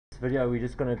video we're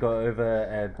just going to go over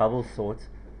a bubble sort,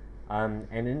 and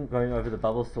in going over the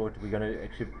bubble sort we're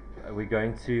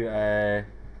going to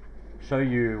show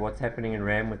you what's happening in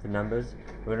RAM with the numbers.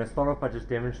 We're going to start off by just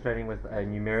demonstrating with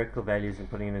numerical values and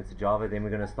putting it into Java. Then we're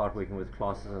going to start working with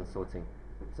classes and sorting.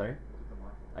 Sorry?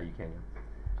 Oh, you can,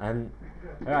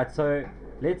 yeah. Alright, so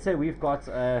let's say we've got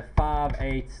 5,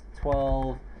 8,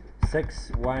 12,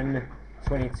 6, 1,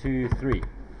 22, 3.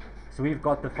 So we've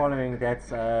got the following,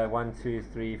 that's 1, 2,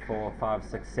 3, 4, 5,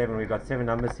 6, 7. We've got 7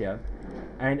 numbers here.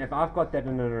 And if I've got that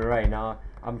in an array, now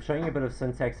I'm showing you a bit of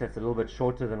syntax that's a little bit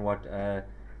shorter than what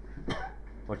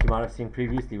you might have seen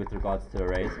previously with regards to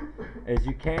arrays, is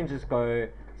you can just go,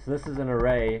 so this is an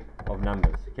array of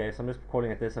numbers, okay, so I'm just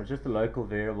calling it this, it's just a local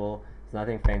variable, it's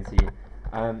nothing fancy.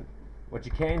 What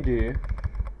you can do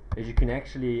is you can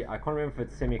actually, I can't remember if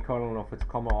it's semicolon or if it's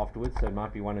comma afterwards, so it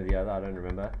might be one or the other, I don't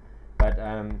remember, but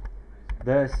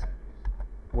this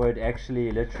would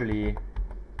actually literally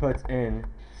put in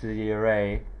to the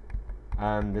array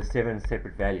the 7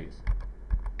 separate values.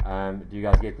 Do you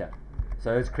guys get that?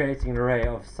 So it's creating an array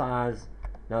of size.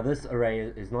 Now this array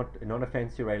is not a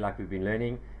fancy array like we've been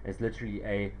learning. It's literally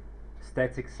a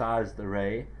static sized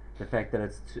array. The fact that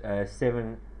it's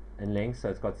 7 in length, so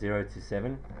it's got 0 to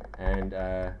 7, and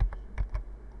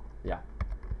yeah.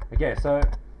 Okay, so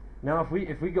now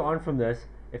if we go on from this,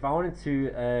 if I wanted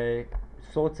to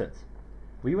sort it,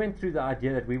 we went through the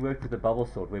idea that we worked with the bubble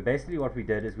sort, where basically what we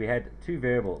did is we had 2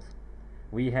 variables.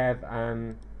 We have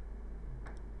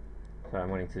sorry, I'm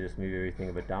wanting to just move everything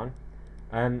a bit down.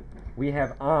 We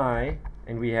have I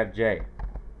and we have j.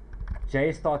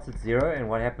 J starts at 0, and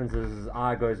what happens is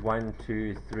I goes 1,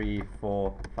 2, 3,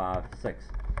 4, 5, 6.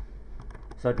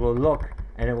 So it will look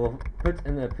and it will put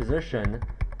in the position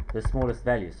the smallest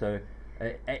value. So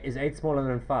is 8 smaller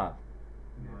than 5?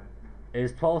 No.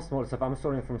 Is 12 smaller? So if I'm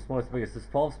starting from smallest to biggest, is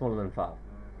 12 smaller than 5?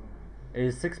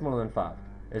 Is 6 smaller than 5?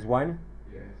 Is 1?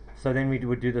 Yes. So then we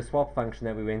would do the swap function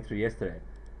that we went through yesterday.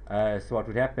 So what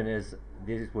would happen is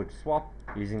these would swap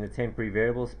using the temporary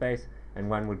variable space, and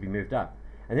 1 would be moved up,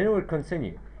 and then it would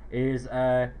continue. Is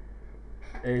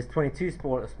 22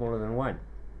 smaller than 1?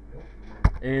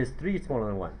 Is 3 smaller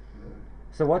than 1?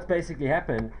 So what's basically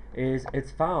happened is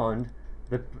it's found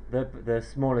the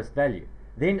smallest value.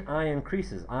 Then I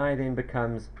increases. I then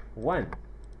becomes 1.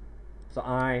 So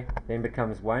I then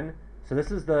becomes 1. So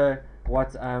this is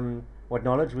what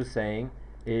knowledge was saying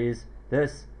is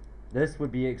this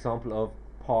would be an example of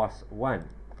pass 1.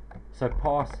 So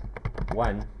pass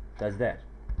 1 does that.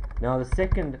 Now the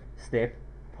second step,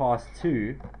 pass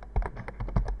 2,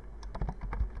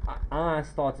 I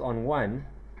starts on 1,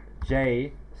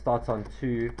 J starts on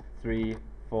 2, 3,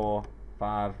 4,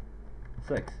 5,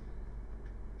 6.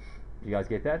 You guys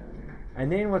get that?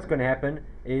 And then what's going to happen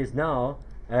is now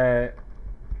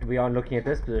we are looking at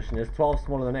this position. Is 12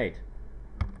 smaller than 8?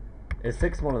 Is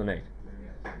 6 smaller than 8?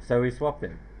 So we swap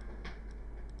them.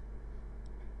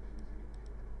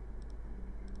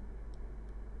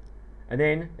 And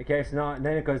then, okay, so now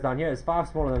then it goes down here. Is 5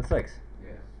 smaller than 6?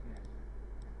 Yes.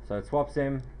 So it swaps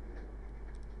them.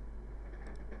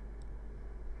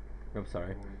 Oops,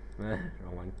 sorry. Wrong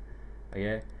one.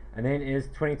 Okay. And then is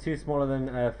 22 smaller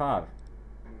than 5?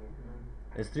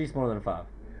 Is 3 smaller than 5?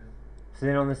 So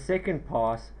then on the second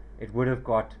pass, it would have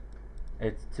got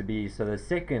it to be, so the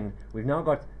second, we've now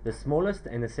got the smallest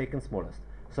and the second smallest.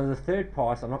 So the third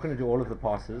pass, I'm not going to do all of the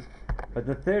passes, but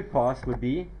the third pass would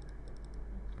be,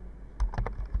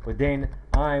 then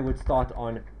I would start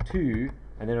on 2,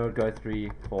 and then it would go 3,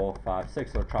 4, 5,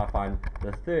 6. So I'll try to find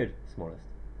the third smallest.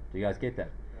 Do you guys get that?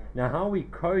 Now how we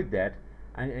code that,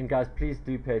 and guys please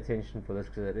do pay attention for this,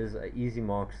 because it is easy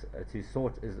marks to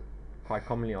sort is quite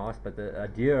commonly asked, but the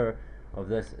idea of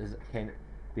this can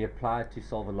be applied to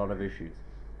solve a lot of issues.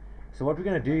 So what we're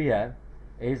going to do here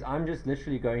is I'm just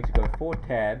literally going to go for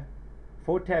tab.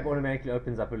 For tab automatically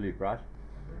opens up a loop, right?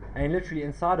 And literally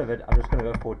inside of it I'm just going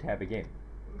to go for tab again.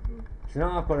 So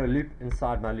now I've got a loop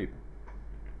inside my loop.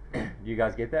 Do you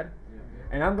guys get that? Yeah.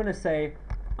 And I'm going to say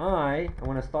I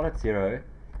want to start at 0,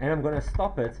 and I'm going to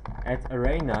stop it at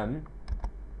array num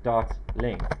dot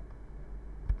length.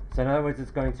 So in other words,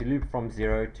 it's going to loop from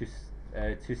 0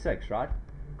 to 6, right?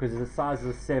 Because the size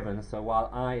is 7, so while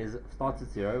I starts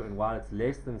at 0, and while it's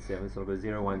less than 7, so it'll go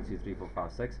 0, 1, 2, 3, 4,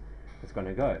 5, 6, it's going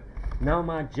to go. Now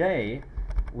my j,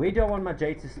 where do I want my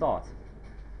j to start?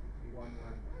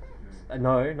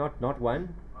 No, not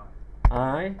 1.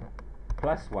 I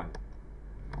plus 1.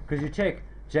 Because you check,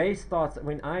 j starts,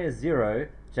 when I is 0,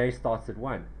 j starts at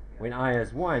 1. When I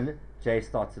is 1, j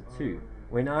starts at 2.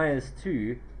 When I is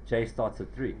 2, j starts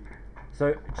at 3.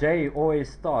 So j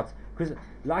always starts, because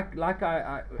like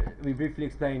we briefly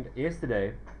explained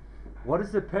yesterday, what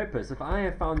is the purpose? If I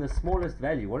have found the smallest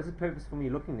value, what is the purpose for me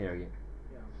looking there again?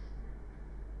 Yeah.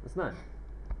 It's none.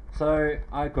 So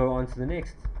I go on to the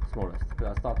next smallest, because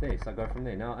I start there, so I go from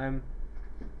there.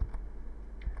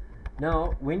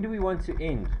 Now when do we want to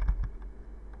end?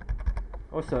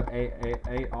 Also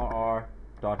ARR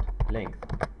dot length.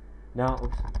 Now,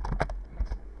 oops.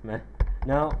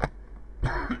 Now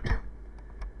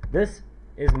this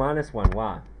is -1.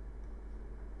 Why?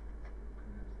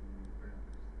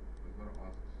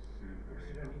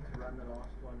 You don't need to run the last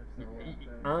one if they're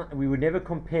all We would never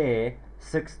compare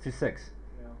 6 to 6.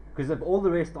 yeah. Because if all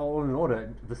the rest are all in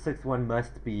order, the sixth one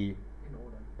must be In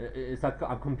order. It's like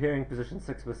I'm comparing position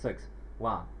 6 with 6.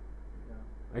 Wow. Yeah.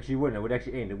 Actually, it wouldn't. It would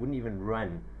actually end. It wouldn't even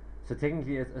run. So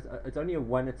technically, it's only a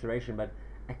one iteration, but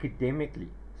academically,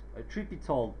 truth be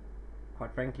told,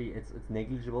 quite frankly, it's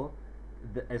negligible.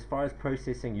 As far as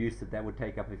processing use that would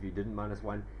take up if you didn't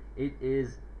 -1, it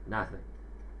is nothing.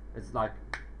 It's like,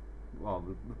 well,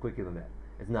 quicker than that.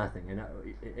 It's nothing.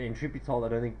 And truth be told, I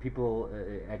don't think people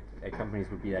at companies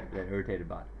would be that irritated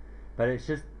by it. But it's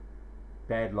just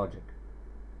bad logic.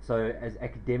 So as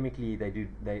academically,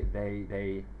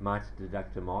 they might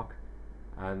deduct a mark.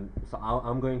 So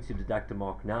I'm going to deduct a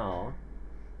mark now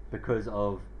because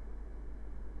of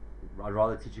I'd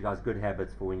rather teach you guys good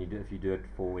habits for if you do it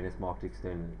for when it's marked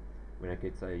externally, when it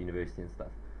gets university and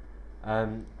stuff,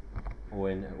 or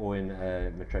in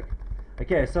matric.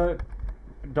 Okay, so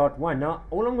 .1. Now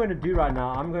all I'm going to do right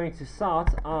now, I'm going to start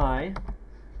I.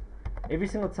 Every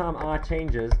single time I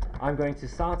changes, I'm going to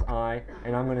start I,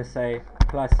 and I'm going to say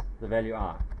plus the value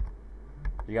I.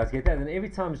 Do you guys get that? And every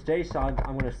time J starts,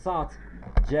 I'm going to start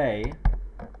J,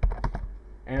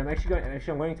 and I'm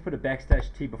going to put a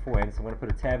 \T beforehand, so I'm going to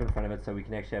put a tab in front of it so we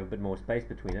can actually have a bit more space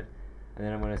between it, and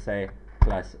then I'm going to say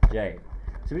plus J.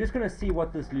 So we're just going to see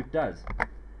what this loop does,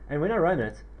 and when I run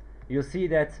it, you'll see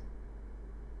that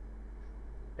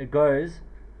it goes,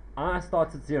 I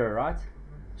starts at 0, right?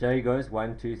 J goes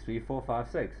 1, 2, 3, 4, 5,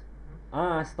 6.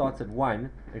 I starts at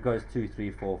 1, it goes 2,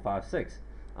 3, 4, 5, 6.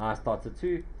 I starts at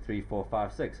 2, 3, 4,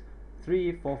 5, 6.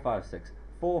 3, 4, 5, 6.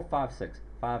 4, 5, 6.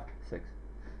 5, 6.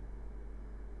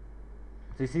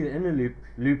 So you see the inner loop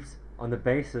loops on the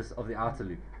basis of the outer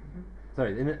loop.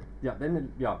 Sorry, that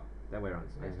way around.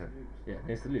 Yeah,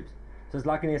 nested loops. So it's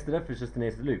like a nested if, it's just a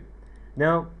nested loop.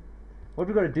 Now, what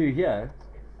we've got to do here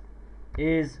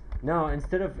is, now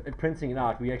instead of printing it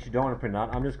out, we actually don't want to print it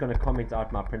out. I'm just going to comment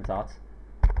out my printouts.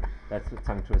 That's the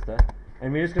tongue twister.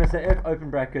 And we're just going to say if open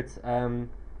brackets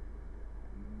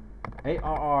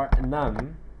ARR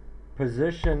num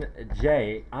position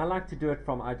J. I like to do it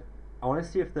from, I want to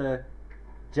see if the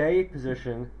J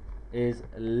position is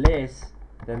less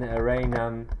than the array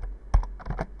num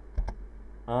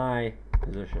I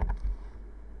position.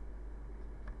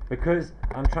 Because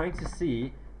I'm trying to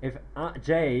see if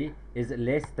J is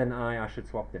less than I should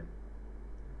swap them.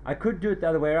 I could do it the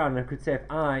other way around, and I could say if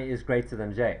I is greater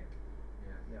than J.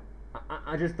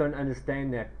 I just don't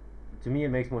understand that. To me, it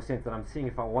makes more sense that I'm seeing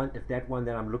if that one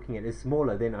that I'm looking at is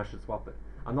smaller, then I should swap it.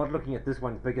 I'm not looking at this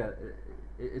one's bigger.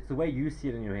 It's the way you see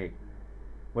it in your head.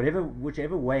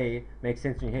 Whichever way makes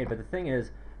sense in your head. But the thing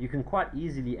is, you can quite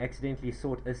easily accidentally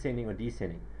sort ascending or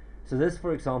descending. So this,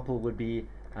 for example, would be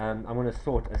I'm going to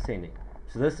sort ascending.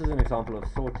 So this is an example of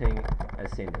sorting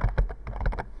ascending.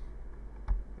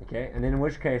 Okay, and then in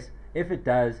which case, if it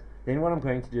does, then what I'm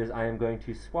going to do is I am going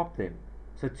to swap them.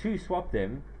 So to swap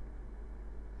them,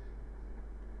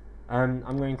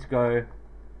 I'm going to go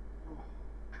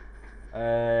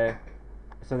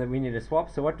so that we need to swap.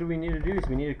 So what do we need to do is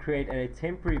we need to create a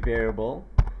temporary variable,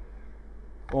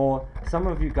 or some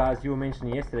of you guys, you were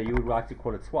mentioning yesterday, you would like to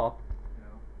call it swap.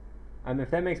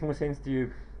 If that makes more sense to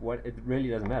you, it really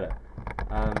doesn't matter.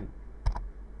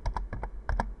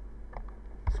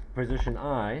 Position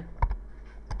I,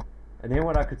 and then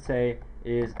what I could say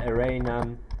is array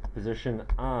num position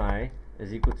I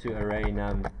is equal to array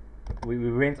num.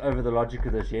 We went over the logic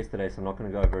of this yesterday, so I'm not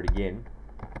going to go over it again.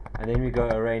 And then we go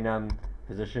array num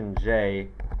position J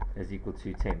is equal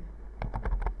to temp.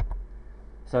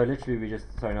 So literally we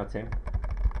just, sorry, not temp,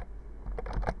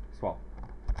 swap.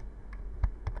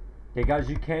 Okay guys,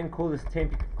 you can call this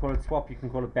temp, you can call it swap, you can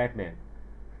call it Batman.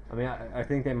 I mean, I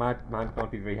think they might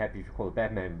not be very happy if you call it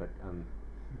Batman, but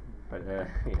yeah,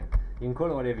 you can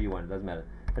call it whatever you want, it doesn't matter.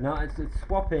 But now it's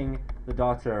swapping the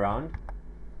data around.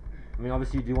 I mean,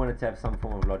 obviously you do want it to have some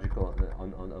form of logical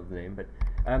of the name, but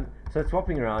so it's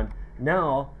swapping around.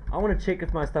 Now I want to check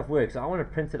if my stuff works. So I want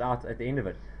to print it out at the end of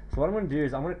it. So what I'm going to do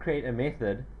is I'm going to create a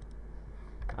method,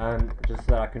 just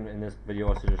so that I can in this video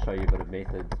also just show you a bit of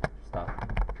method stuff.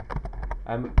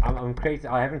 I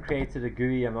haven't created a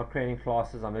GUI. I'm not creating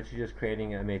classes. I'm literally just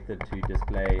creating a method to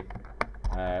display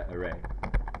array,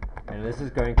 and this is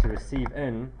going to receive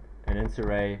in an int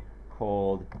array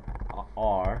called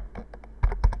R,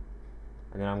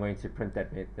 and then I'm going to print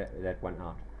that one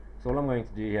out. So all I'm going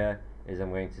to do here is I'm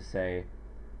going to say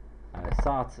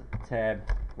start tab.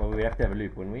 Well, we have to have a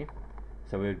loop, wouldn't we?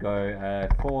 So we would go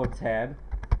for tab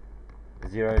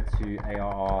 0 to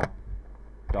arr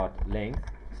dot length.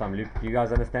 So I'm loop. Do you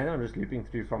guys understand that? I'm just looping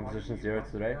through from position 0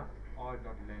 to the array. R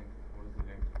dot length. What is the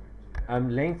length going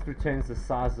to? Length returns the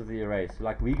size of the array. So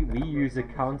like we use a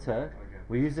counter.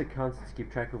 We use a counter to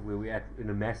keep track of where we're at in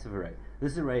a massive array.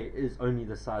 This array is only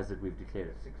the size that we've declared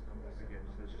it. Okay,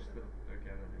 so it's just the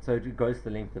So it goes to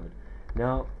the length of it.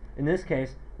 Now, in this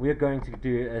case, we are going to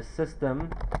do a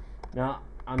system. Now,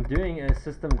 I'm doing a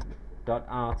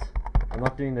system.out. I'm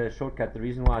not doing the shortcut. The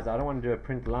reason why is I don't want to do a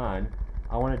print line.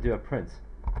 I want to do a print.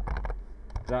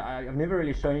 So I've never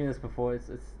really shown you this before. It's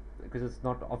because it's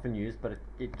not often used, but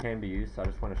it can be used. So I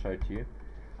just want to show it to you.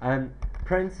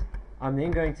 Print. I'm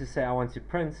then going to say I want to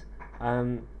print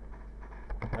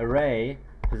array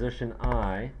position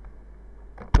I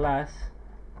plus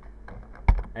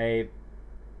a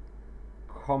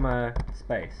comma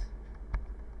space.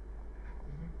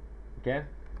 Okay,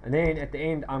 and then at the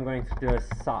end I'm going to do a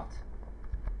sort.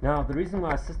 Now the reason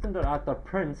why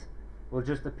system.out.print will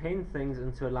just append things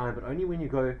into a line, but only when you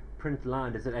go print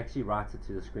line does it actually write it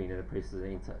to the screen and it presses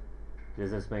enter.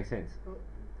 Does this make sense?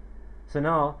 So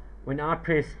now when I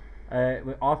press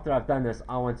after I've done this,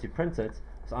 I want to print it.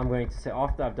 So I'm going to say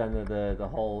after I've done the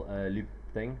whole loop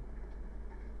thing,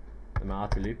 my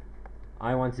outer loop,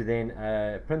 I want to then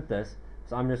print this.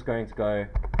 So I'm just going to go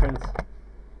print.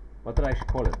 What did I actually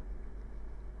call it?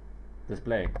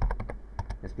 Display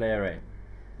array.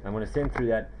 I'm going to send through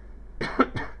that,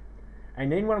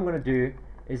 and then what I'm going to do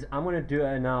is I'm going to do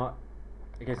now.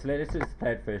 Okay, so let's just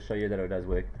play it first, show you that it does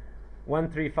work.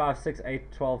 1, 3, 5, 6,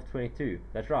 8, 12, 22.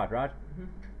 That's right? Mm-hmm.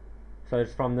 So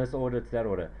it's from this order to that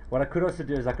order. What I could also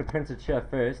do is I could print it here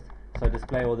first. So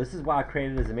display all. This is why I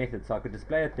created it as a method. So I could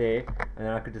display it there, and then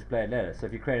I could display it later. So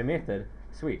if you create a method,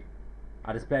 sweet.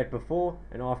 I display it before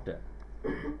and after.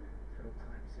 Total time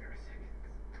 0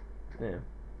 seconds. Yeah.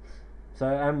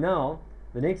 So now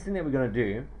the next thing that we're going to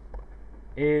do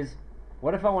is,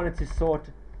 what if I wanted to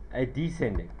sort a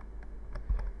descending?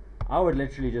 I would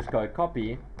literally just go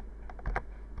copy,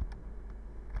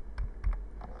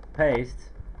 paste.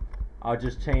 I'll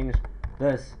just change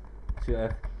this to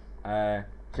if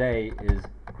j is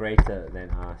greater than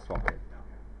I swap it.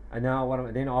 And now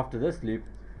then after this loop,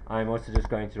 I'm also just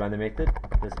going to run the method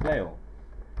display all.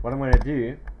 What I'm going to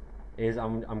do is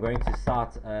I'm going to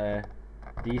start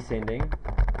descending.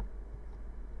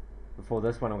 Before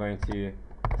this one I'm going to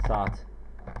start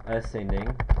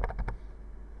ascending,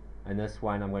 and this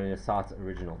one I'm going to start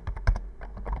original,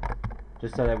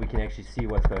 just so that we can actually see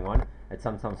what's going on. It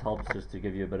sometimes helps just to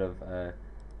give you a bit of so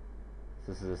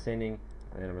this is ascending,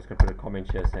 and then I'm just going to put a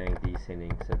comment here saying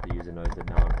descending, so that the user knows that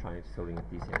now I'm trying to sorting it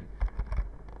descending.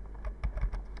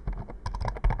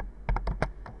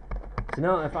 So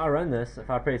now if I run this, if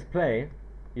I press play,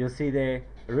 you'll see there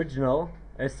original,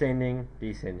 ascending,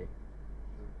 descending.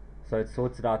 So it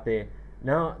sorts it out there.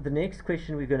 Now the next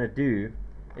question we're going to do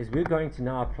is we're going to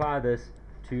now apply this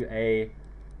to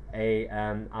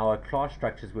our class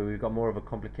structures where we've got more of a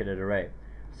complicated array.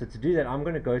 So to do that, I'm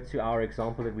going to go to our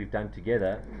example that we've done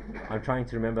together. I'm trying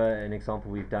to remember an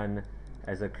example we've done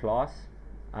as a class.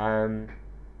 I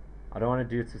don't want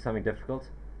to do it to something difficult.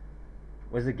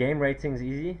 Was the game ratings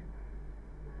easy?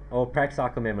 Or prac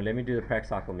cycle memo? Let me do the prac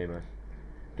cycle memo.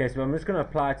 Okay, so I'm just going to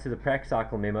apply it to the prac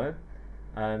cycle memo.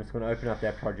 I'm just going to open up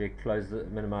that project,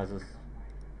 minimize this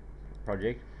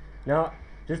project. Now,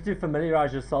 just to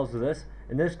familiarize yourselves with this,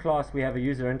 in this class we have a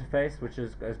user interface which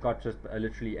has got just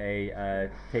literally a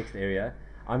text area.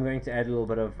 I'm going to add a little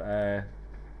bit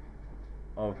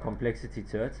of complexity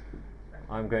to it.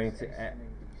 I'm going to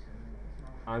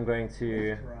I'm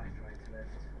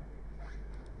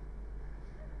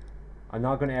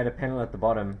now going to add a panel at the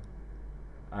bottom,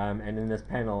 and in this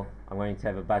panel I'm going to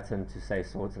have a button to say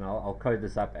sort, and I'll code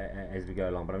this up as we go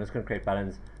along, but I'm just going to create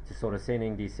buttons to sort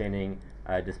ascending, descending,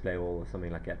 display all, or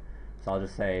something like that. So I'll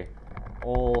just say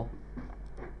all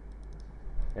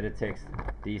edit text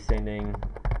descending,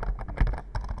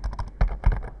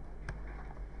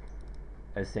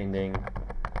 ascending.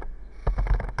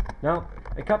 Now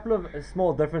a couple of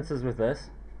small differences with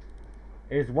this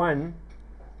is one,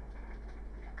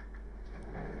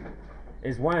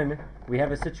 we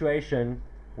have a situation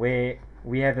where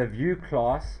we have a view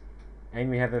class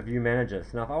and we have a view manager.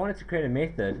 So now if I wanted to create a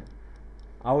method,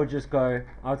 I would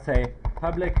say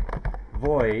public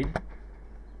void.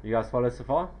 You guys follow so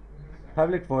far?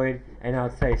 Public void, and I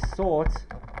would say sort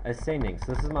ascending.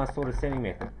 So this is my sort ascending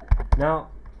method. Now,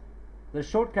 the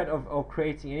shortcut of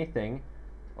creating anything,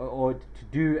 or to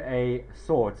do a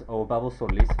sort or bubble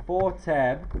sort at least, for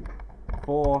tab,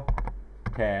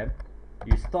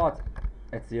 you start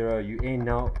at 0, you end.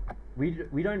 Now we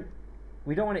don't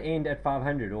want to end at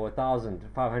 500 or 1000,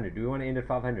 500. Do we want to end at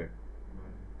 500?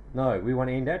 No, we want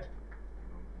to end at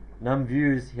num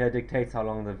views. Here dictates how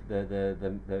long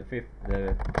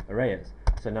the array is.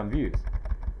 So num views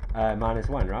minus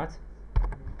 1, right?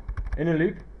 In a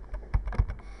loop,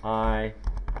 I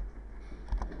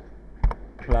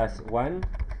plus 1.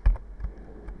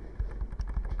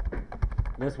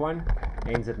 This one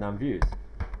ends at num views.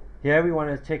 Here we want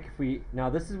to check if we. Now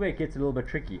this is where it gets a little bit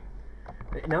tricky.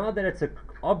 Now that it's an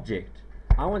object,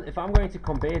 if I'm going to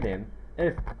compare them,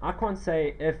 if I can't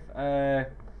say if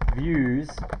views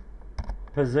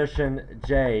position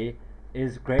j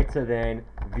is greater than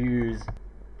views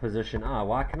position r.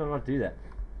 Why can I not do that?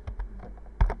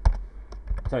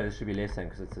 Sorry, this should be less than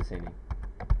because it's ascending.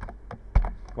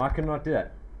 Why can I not do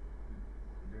that?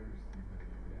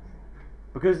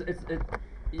 Because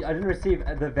I didn't receive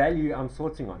the value I'm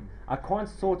sorting on. I can't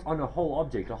sort on a whole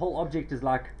object. A whole object is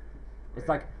like, it's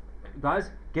like,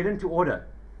 guys, get into order.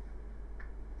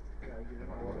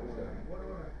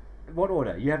 What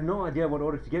order? You have no idea what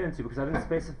order to get into because I didn't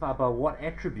specify by what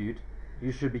attribute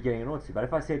you should be getting an order to. But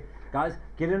if I said, guys,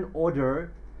 get an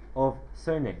order of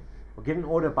surname, or get an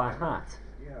order by height,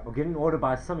 or get an order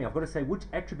by something, I've got to say which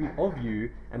attribute of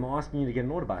you am I asking you to get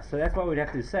an order by. So that's why we'd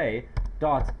have to say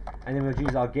dot, and then we'll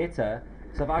use our getter.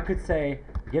 So if I could say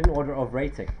get an order of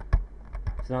rating,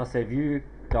 so now I'll say view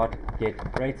dot get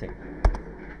rating.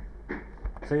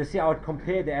 So you see I would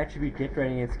compare the attribute get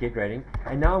rating against get rating,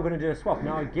 and now I'm going to do a swap.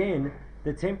 Now again,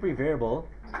 the temporary variable,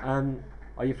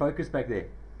 are you focused back there?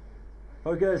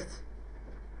 Focused.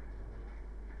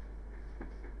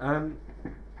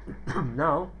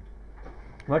 Now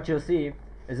what you'll see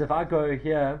is if I go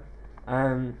here,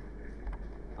 I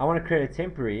want to create a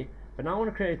temporary, but now I want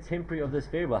to create a temporary of this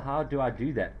variable. How do I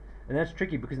do that? And that's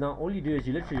tricky because now all you do is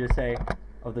you literally just say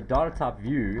of the data type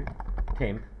view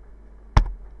temp,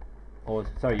 or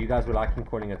sorry, you guys were liking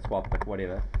calling it swap, but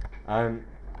whatever,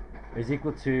 is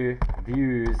equal to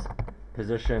views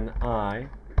position I.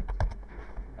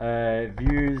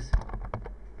 Views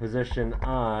position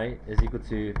I is equal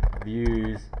to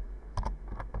views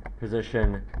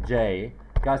position j.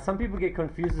 Guys, some people get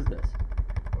confused with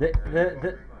this.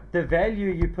 The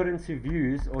value you put into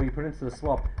views or you put into the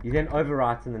swap, you then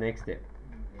overwrite in the next step.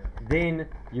 Then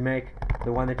you make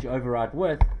the one that you overwrite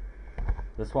with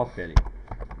the swap value.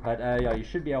 But yeah, you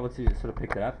should be able to sort of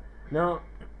pick that up. Now,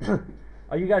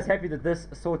 are you guys happy that this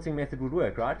sorting method would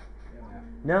work, right? Yeah.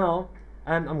 Now,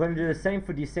 I'm going to do the same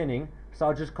for descending. So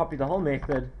I'll just copy the whole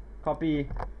method, copy,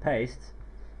 paste.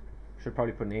 Should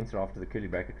probably put an enter after the curly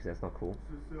bracket because that's not cool.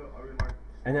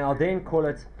 And then I'll then call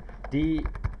it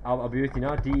I'll be with you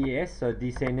now, des, so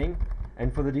descending.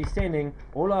 And for the descending,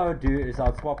 all I would do is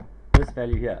I'll swap this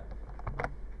value here.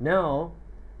 Now,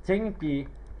 technically,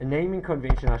 a naming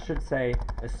convention, I should say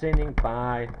ascending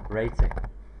by rating.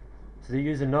 So the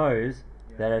user knows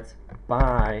that it's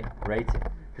by rating.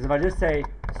 Because if I just say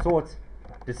sort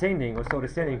descending or sort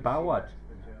ascending by what?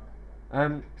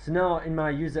 So now in my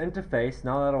user interface,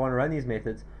 now that I want to run these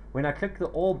methods, when I click the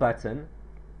all button,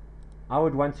 I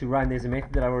would want to run, there's a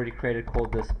method that I've already created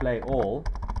called display all.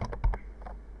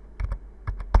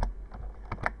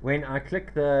 When I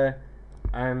click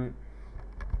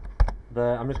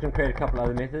I'm just going to create a couple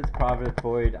other methods, private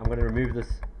void, I'm going to remove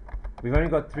this, we've only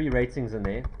got 3 ratings in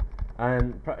there,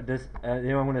 then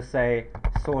I'm going to say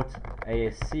sort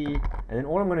ASC, and then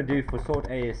all I'm going to do for sort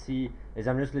ASC is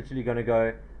I'm just literally going to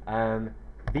go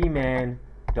vman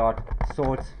dot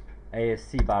sort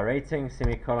ASC by rating,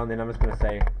 semicolon, then I'm just going to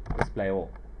say display all.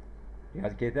 You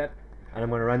guys get that? And I'm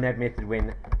going to run that method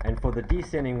when, and for the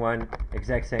descending one,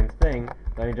 exact same thing,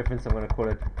 the only difference I'm going to call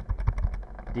it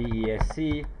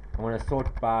DESC. I'm going to sort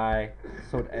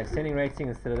ascending rating.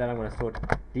 Instead of that, I'm going to sort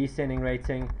descending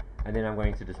rating, and then I'm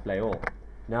going to display all.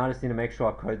 Now I just need to make sure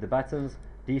I code the buttons.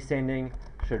 Descending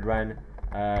should run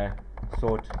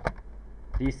sort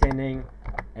descending,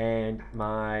 and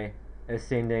my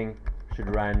ascending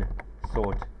should run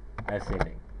sort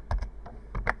ascending.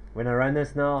 When I run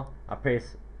this now, I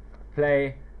press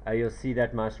play, you'll see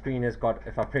that my screen has got,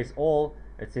 if I press all,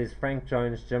 it says Frank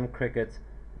Jones, Jim Cricket,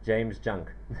 James Junk.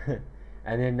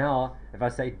 And then now, if I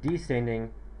say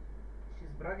descending,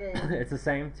 it's the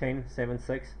same, 10, 7,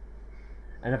 6.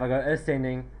 And if I go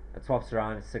ascending, it swaps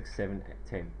around 6, 7,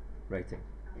 10 rating.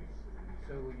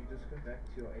 So will you just go back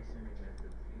to your ascending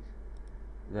method, please?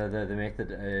 The method.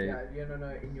 Yeah, no,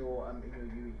 in your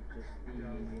UE, just the.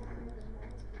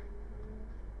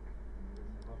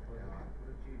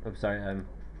 I'm sorry.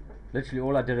 Literally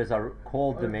all I did is I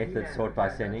called the method VMAN, sort by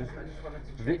okay, sending. I just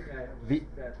wanted to V- check V-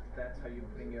 that's how you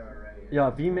bring your array.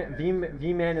 Yeah,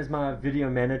 VMan is my video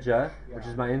manager, which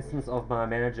Yeah. is my instance of my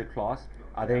manager class.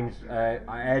 I then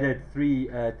I added 3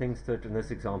 things to it in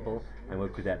this example and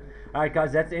worked with that. Alright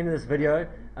guys, that's the end of this video.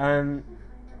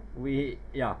 You're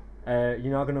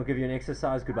now going to give you an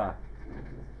exercise. Goodbye.